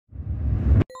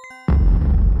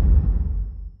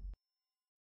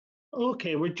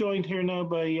Okay, we're joined here now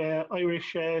by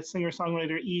Irish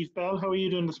singer-songwriter Eve Belle. How are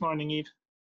you doing this morning, Eve?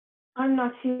 I'm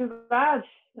not too bad.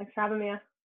 Thanks for having me.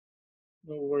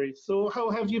 No worries. So,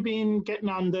 how have you been getting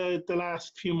on the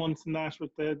last few months and that with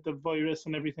the virus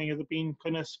and everything? Has it been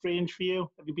kind of strange for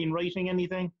you? Have you been writing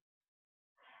anything?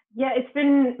 Yeah, it's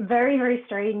been very, very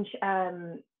strange.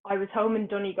 I was home in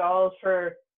Donegal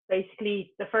for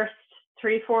basically the first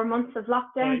 3, 4 months of lockdown.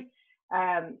 Right.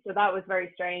 So that was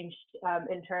very strange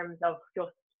in terms of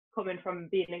just coming from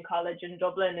being in college in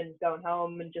Dublin and going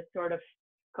home and just sort of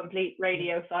complete Yeah.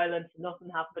 radio silence, nothing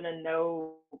happening,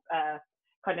 no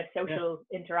kind of Yeah. social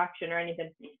interaction or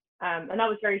anything. And that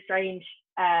was very strange.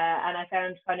 And I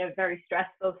found kind of very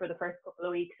stressful for the first couple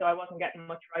of weeks. So I wasn't getting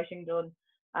much writing done.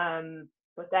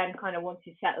 But then kind of once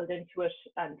you settled into it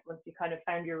and once you kind of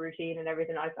found your routine and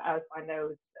everything, I found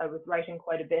I was writing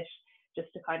quite a bit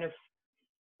just to kind of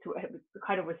it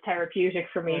kind of was therapeutic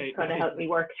for me to Right. kind of Right. help me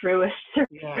work through it,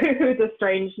 Yeah. through the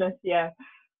strangeness. Yeah.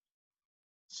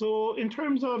 So, in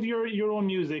terms of your own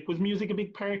music, was music a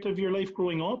big part of your life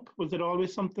growing up? Was it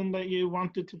always something that you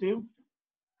wanted to do?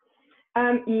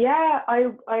 Yeah,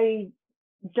 I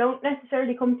don't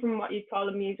necessarily come from what you'd call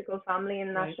a musical family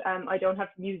in that Right. I don't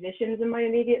have musicians in my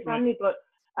immediate Right. family, but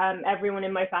everyone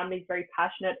in my family is very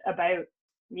passionate about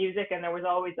music, and there was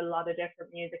always a lot of different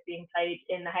music being played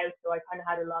in the house. So I kind of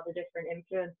had a lot of different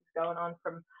influences going on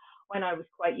from when I was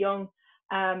quite young.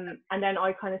 And then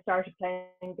I kind of started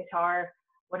playing guitar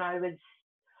when I was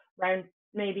around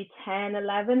maybe 10,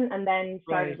 11, and then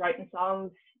started Right. writing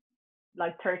songs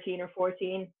like 13 or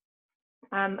 14,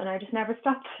 and I just never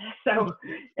stopped. So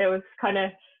it was kind of,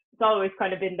 it's always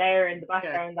kind of been there in the Yeah.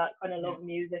 background, that kind of Yeah. love of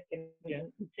music and Yeah.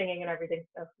 singing and everything.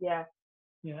 So yeah.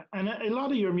 Yeah, and a lot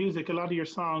of your music, a lot of your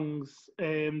songs,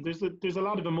 there's a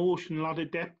lot of emotion, a lot of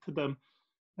depth to them,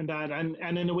 and that,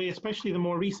 and in a way, especially the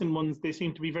more recent ones, they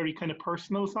seem to be very kind of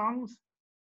personal songs.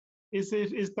 Is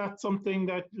that something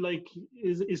that like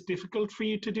is difficult for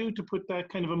you to do to put that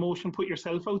kind of emotion, put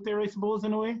yourself out there, I suppose,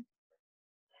 in a way?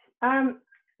 Um,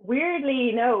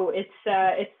 Weirdly, no,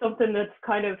 it's something that's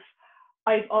kind of,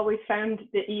 I've always found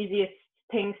the easiest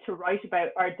things to write about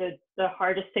are the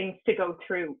hardest things to go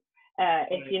through,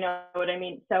 if Right. you know what I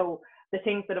mean. So the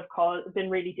things that have been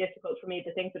really difficult for me,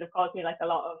 the things that have caused me like a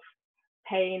lot of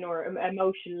pain or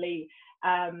emotionally,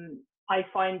 I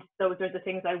find those are the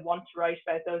things I want to write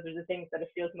about. Those are the things that it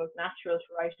feels most natural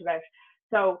to write about.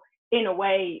 So in a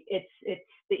way, it's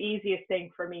the easiest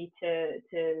thing for me to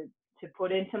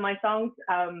put into my songs.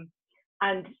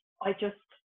 And I just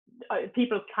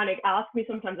people kind of ask me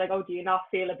sometimes like, oh, do you not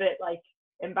feel a bit like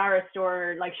embarrassed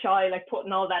or like shy, like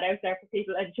putting all that out there for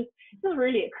people? And it doesn't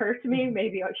really occur to me.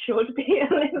 Maybe I should be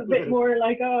a little bit more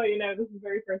like, oh, this is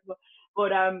very personal.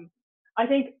 But I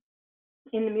think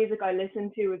in the music I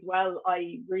listen to as well,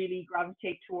 I really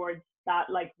gravitate towards that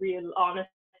like real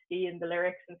honesty in the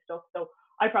lyrics and stuff. So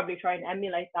I probably try and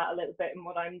emulate that a little bit in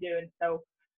what I'm doing. So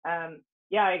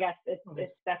yeah, I guess Okay.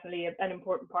 it's definitely an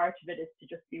important part of it is to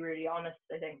just be really honest,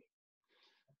 I think.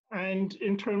 And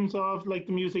in terms of like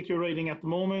the music you're writing at the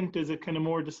moment, is it kind of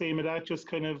more the same of that, just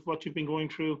kind of what you've been going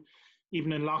through,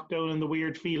 even in lockdown and the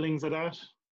weird feelings of that?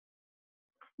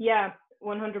 Yeah,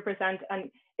 100%. And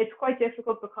it's quite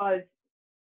difficult because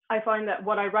I find that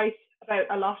what I write about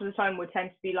a lot of the time would tend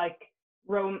to be like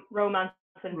romance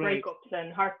and Right. breakups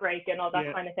and heartbreak and all that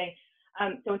Yeah. kind of thing.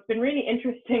 So it's been really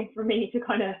interesting for me to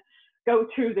kind of go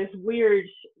through this weird,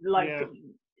 like,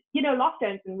 Yeah.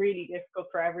 lockdown's been really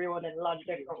difficult for everyone in a lot of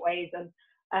different ways. And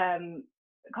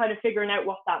kind of figuring out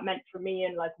what that meant for me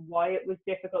and like why it was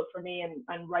difficult for me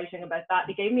and writing about that.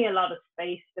 It gave me a lot of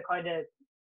space to kind of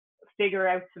figure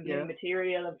out some new Yeah.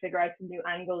 material and figure out some new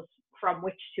angles from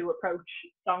which to approach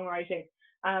songwriting.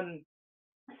 Um,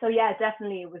 so yeah,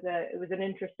 definitely it was an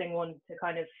interesting one to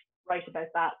kind of write about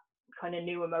that kind of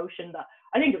new emotion that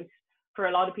I think it was for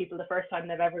a lot of people the first time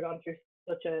they've ever gone through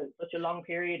such a long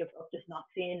period of just not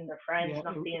seeing their friends, Yeah.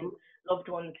 not seeing loved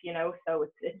ones, So yeah, it was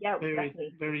Very,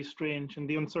 definitely very strange, and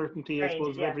the uncertainty, I strange.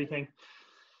 suppose, of Yeah. everything.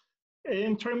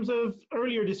 In terms of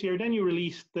earlier this year, then you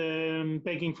released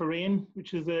 "Begging for Rain,"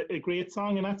 which is a great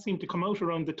song, and that seemed to come out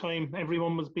around the time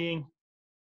everyone was being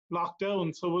locked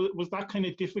down. So was that kind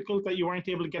of difficult that you weren't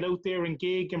able to get out there and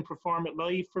gig and perform it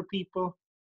live for people?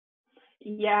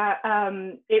 Yeah,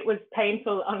 it was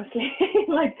painful, honestly,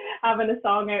 like having a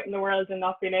song out in the world and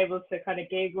not being able to kind of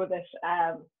gig with it.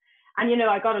 And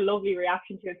I got a lovely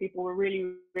reaction to it. People were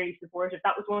really, really supportive.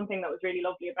 That was one thing that was really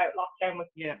lovely about lockdown was,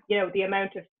 Yeah. the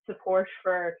amount of support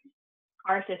for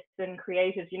artists and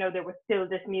creatives. There was still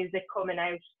this music coming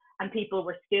out, and people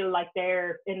were still like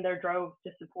there in their droves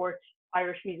to support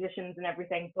Irish musicians and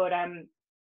everything. But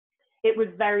it was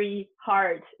very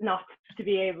hard not to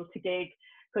be able to gig,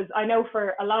 because I know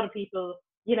for a lot of people,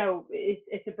 you know,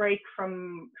 it's a break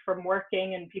from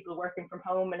working and people working from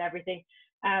home and everything.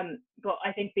 But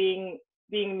I think being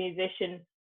a musician,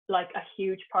 like a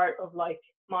huge part of like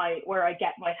where I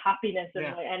get my happiness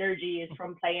and my energy is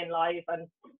from playing live, and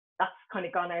that's kind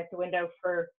of gone out the window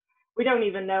for, we don't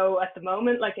even know at the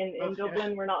moment, like in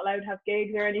Dublin, we're not allowed to have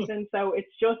gigs or anything. So it's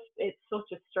such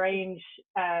a strange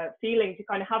feeling to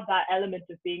kind of have that element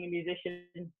of being a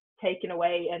musician taken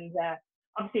away. And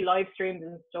obviously live streams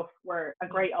and stuff were a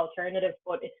great alternative,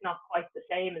 but it's not quite the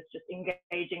same. It's just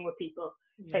engaging with people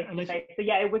face to face. So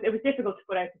yeah, it was difficult to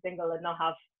put out a single and not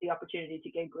have the opportunity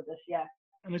to gig with it. Yeah.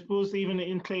 And I suppose even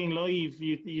in playing live,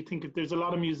 you think that there's a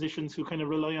lot of musicians who kind of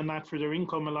rely on that for their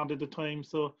income a lot of the time.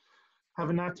 So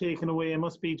having that taken away, it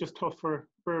must be just tough for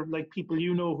like people,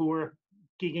 you know, who are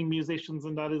gigging musicians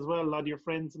and that as well. A lot of your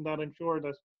friends and that, I'm sure,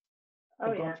 that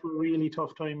have gone through a really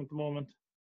tough time at the moment.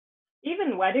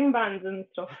 Even wedding bands and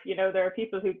stuff, you know, there are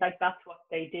people who like that's what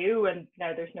they do, and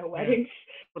now there's no weddings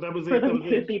but that was for them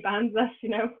to be bands at, you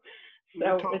know.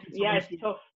 So it's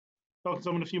tough. Talking to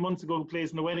someone a few months ago who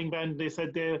plays in a wedding band, they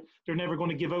said they're never going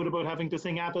to give out about having to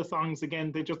sing ABBA songs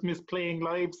again. They just miss playing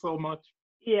live so much.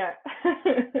 Yeah.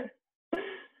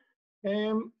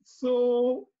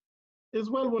 So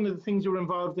as well, one of the things you were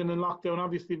involved in lockdown,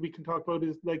 obviously we can talk about,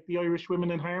 is like the Irish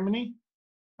Women in Harmony,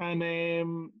 and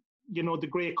you know, the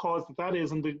great cause that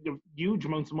is, and the huge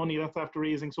amounts of money that's after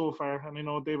raising so far. And I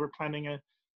know they were planning a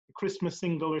Christmas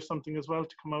single or something as well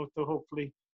to come out to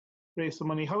hopefully raise some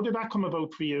money. How did that come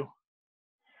about for you?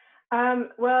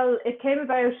 Well, it came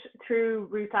about through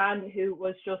Ruth Ann, who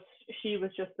was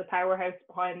just the powerhouse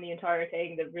behind the entire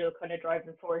thing, the real kind of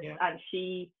driving force. Yeah. And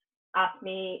she asked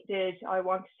me, did I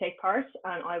want to take part?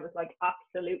 And I was like,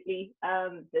 absolutely.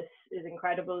 This is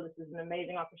incredible. This is an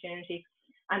amazing opportunity.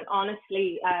 And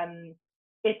honestly,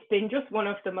 it's been just one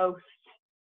of the most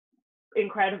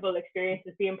incredible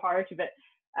experiences being part of it.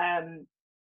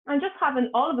 And just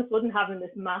all of a sudden having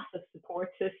this massive support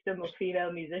system of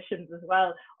female musicians as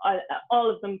well, all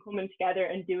of them coming together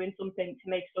and doing something to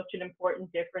make such an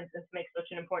important difference and to make such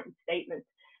an important statement,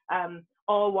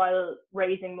 all while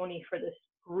raising money for this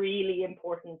really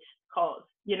important cause,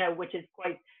 you know, which is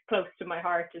quite close to my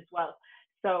heart as well.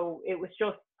 So it was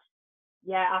just,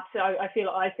 yeah, absolutely.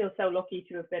 I feel so lucky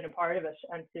to have been a part of it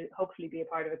and to hopefully be a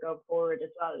part of it going forward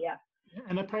as well. Yeah.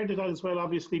 And a part of that as well,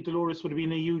 obviously, Dolores would have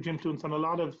been a huge influence on a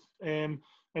lot of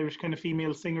Irish kind of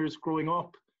female singers growing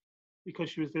up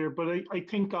because she was there. But I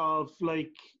think of,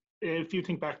 like, if you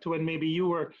think back to when maybe you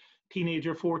were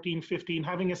teenager, 14, 15,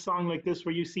 having a song like this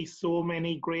where you see so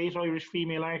many great Irish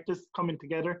female artists coming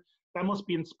together, that must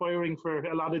be inspiring for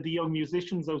a lot of the young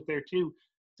musicians out there too,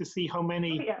 to see how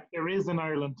many there is in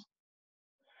Ireland.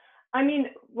 I mean,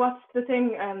 what's the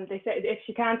thing? They say if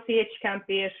you can't see it, you can't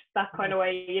be it. That kind of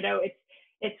way, you know.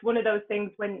 It's one of those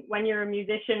things when you're a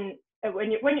musician,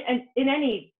 when in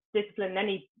any discipline,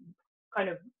 any kind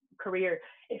of career,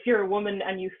 if you're a woman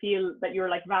and you feel that you're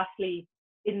like vastly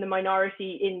in the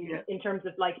minority in terms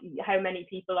of like how many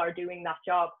people are doing that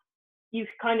job, you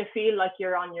kind of feel like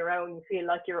you're on your own. You feel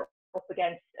like you're up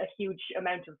against a huge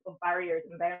amount of barriers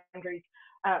and boundaries.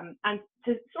 And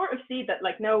to sort of see that,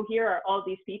 like, no, here are all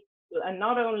these people, and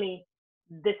not only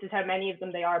this is how many of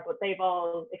them they are, but they've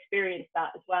all experienced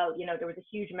that as well. You know, there was a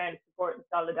huge amount of support and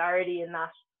solidarity in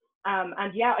that.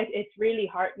 And yeah, it's really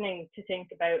heartening to think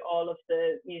about all of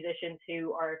the musicians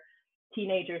who are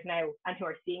teenagers now and who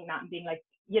are seeing that and being like,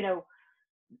 you know,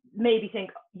 maybe think,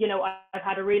 you know, I've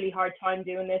had a really hard time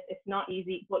doing this. It's not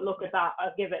easy, but look at that.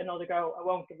 I'll give it another go. I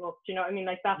won't give up. Do you know what I mean?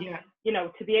 Like that, you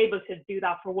know, to be able to do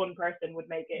that for one person would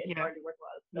make it entirely worthwhile.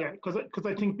 So. Yeah, because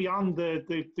I think beyond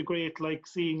the great, like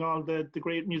seeing all the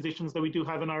great musicians that we do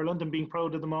have in Ireland and being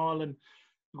proud of them all, and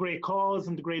the great cause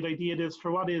and the great idea it is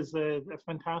for what is a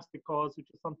fantastic cause, which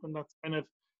is something that's kind of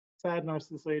sad in our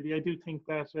society. I do think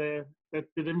that that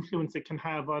the influence it can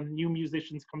have on new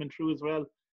musicians coming through as well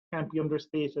can't be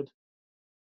understated.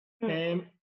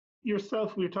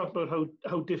 Yourself, we were talking about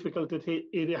how difficult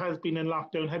it has been in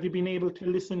lockdown. Have you been able to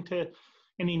listen to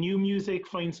any new music,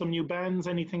 find some new bands,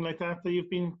 anything like that you've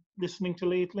been listening to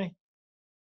lately?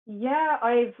 Yeah,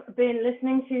 I've been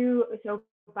listening to, so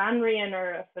Banrian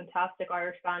are a fantastic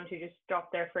Irish band who just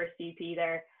dropped their first EP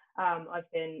there.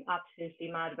 I've been absolutely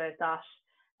mad about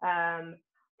that.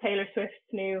 Taylor Swift's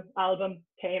new album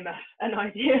came at an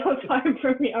ideal time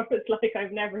for me. I was like,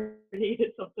 I've never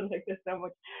needed something like this so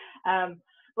much.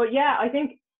 But yeah, I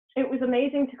think it was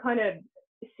amazing to kind of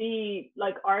see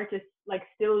like artists like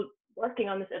still working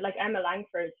on this. Like Emma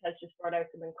Langford has just brought out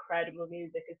some incredible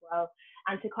music as well,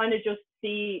 and to kind of just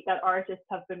see that artists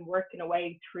have been working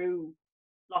away through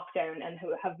lockdown and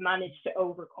who have managed to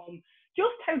overcome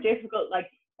just how difficult, like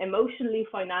emotionally,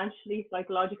 financially,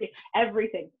 psychologically,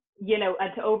 everything, you know,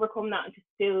 and to overcome that and to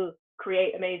still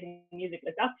create amazing music,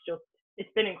 like that's just,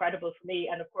 it's been incredible for me.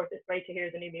 And of course, it's great to hear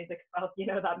the new music as well. You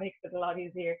know, that makes it a lot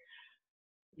easier.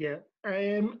 Yeah.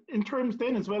 In terms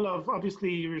then as well of, obviously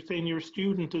you were saying you're a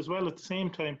student as well at the same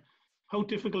time. How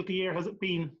difficult a year has it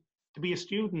been to be a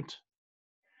student?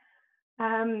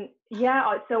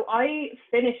 Yeah, so I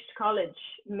finished college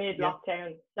Yeah.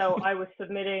 mid-lockdown. So I was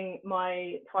submitting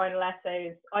my final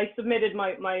essays. I submitted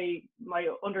my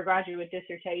undergraduate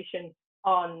dissertation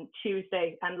on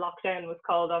Tuesday, and lockdown was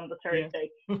called on the Thursday.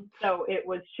 Yeah. So it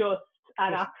was just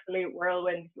an Yes. absolute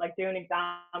whirlwind, like doing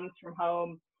exams from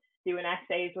home, doing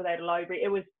essays without a library. It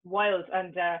was wild,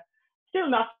 and still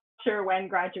not sure when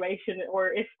graduation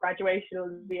or if graduation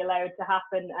will be allowed to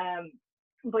happen.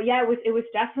 But yeah, it was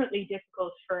definitely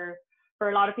difficult for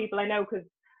a lot of people. I know, because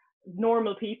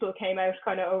normal people came out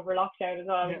kind of over lockdown as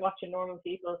well. I was Yeah. watching normal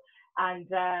people, and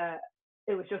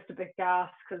it was just a bit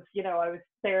gas because, you know, I was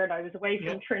there and I was away from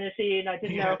Yeah. Trinity, and I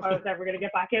didn't know Yeah. if I was ever going to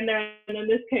get back in there. And then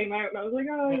this came out, and I was like,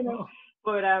 oh, Yeah. you know. Oh,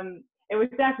 But it was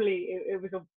definitely, it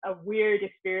was a weird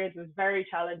experience. It was very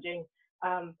challenging.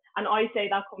 And I say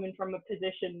that coming from a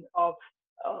position of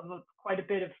quite a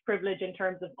bit of privilege in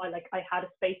terms of I had a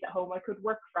space at home I could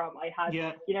work from. I had,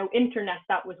 yeah. you know, internet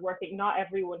that was working. Not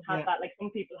everyone had Yeah. that. Like,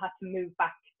 some people had to move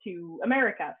back to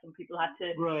America. Some people had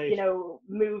to, Right. you know,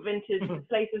 move into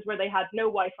places where they had no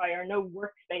Wi-Fi or no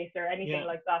workspace or anything Yeah.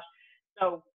 like that.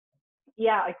 So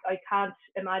yeah, I can't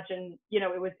imagine, you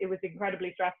know, it was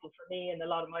incredibly stressful for me and a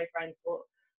lot of my friends, but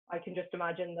I can just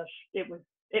imagine that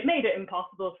it made it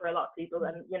impossible for a lot of people.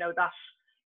 And, you know, that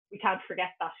we can't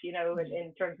forget that, you know,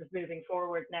 in terms of moving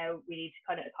forward now, we need to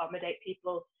kind of accommodate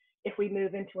people. If we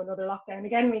move into another lockdown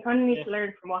again, we kind of need Yeah. to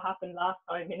learn from what happened last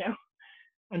time, you know.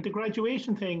 And the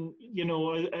graduation thing, you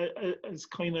know, as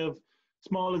kind of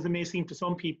small as it may seem to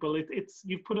some people, it's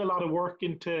you've put a lot of work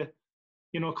into,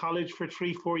 you know, college for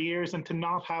 3-4 years, and to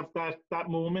not have that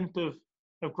moment of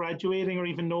graduating or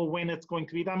even know when it's going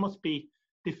to be, that must be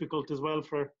difficult as well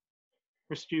for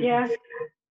Yeah. students.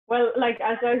 Well, like,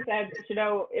 as I said, you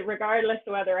know, regardless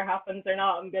of whether it happens or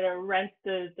not, I'm gonna rent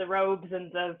the robes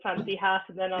and the fancy hat,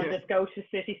 and then I'll Yeah. just go to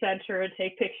city centre and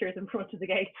take pictures in front of the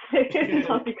gates. Yeah.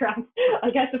 I'll be grand.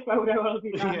 I'll get the photo. I'll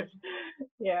be grand.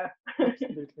 Yeah.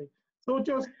 Absolutely. So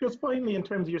just finally, in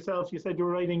terms of yourself, you said you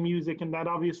were writing music, and that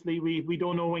obviously we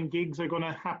don't know when gigs are going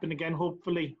to happen again.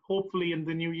 Hopefully in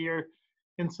the new year,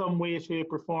 in some way,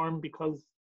 shape, or form, because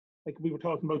like we were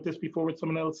talking about this before with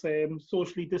someone else,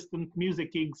 socially distant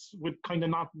music gigs would kind of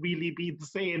not really be the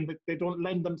same. That they don't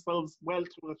lend themselves well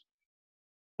to it.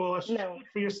 But No.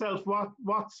 for yourself,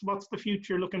 what's the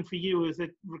future looking for you? Is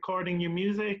it recording new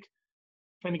music,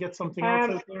 trying to get something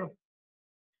else out there?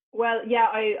 Well, yeah,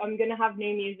 I'm going to have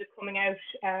new music coming out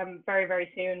very,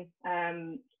 very soon.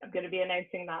 I'm going to be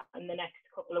announcing that in the next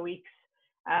couple of weeks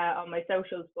on my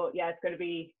socials. But yeah, it's going to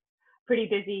be pretty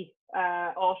busy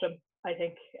autumn, I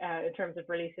think, in terms of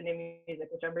releasing new music,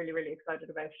 which I'm really, really excited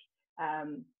about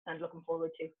and looking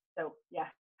forward to. So yeah,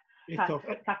 have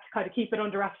to kind of keep it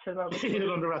under wraps for the moment. Keep it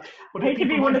under wraps. But I hate to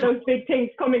be one of those big things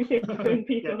coming soon,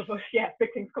 people. Yeah. But yeah,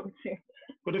 big things coming soon.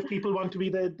 But if people want to be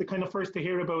the kind of first to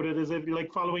hear about it, is it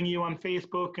like following you on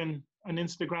Facebook and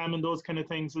Instagram and those kind of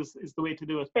things is the way to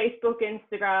do it? Facebook,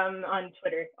 Instagram, and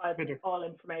Twitter. All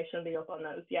information will be up on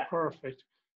those. Yeah. Perfect.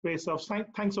 Great stuff.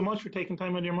 Thanks so much for taking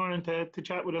time out of your morning to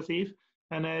chat with us, Eve.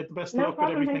 And the best of No luck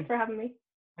problem. with everything. Thanks for having me.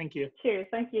 Thank you. Cheers.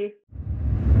 Thank you.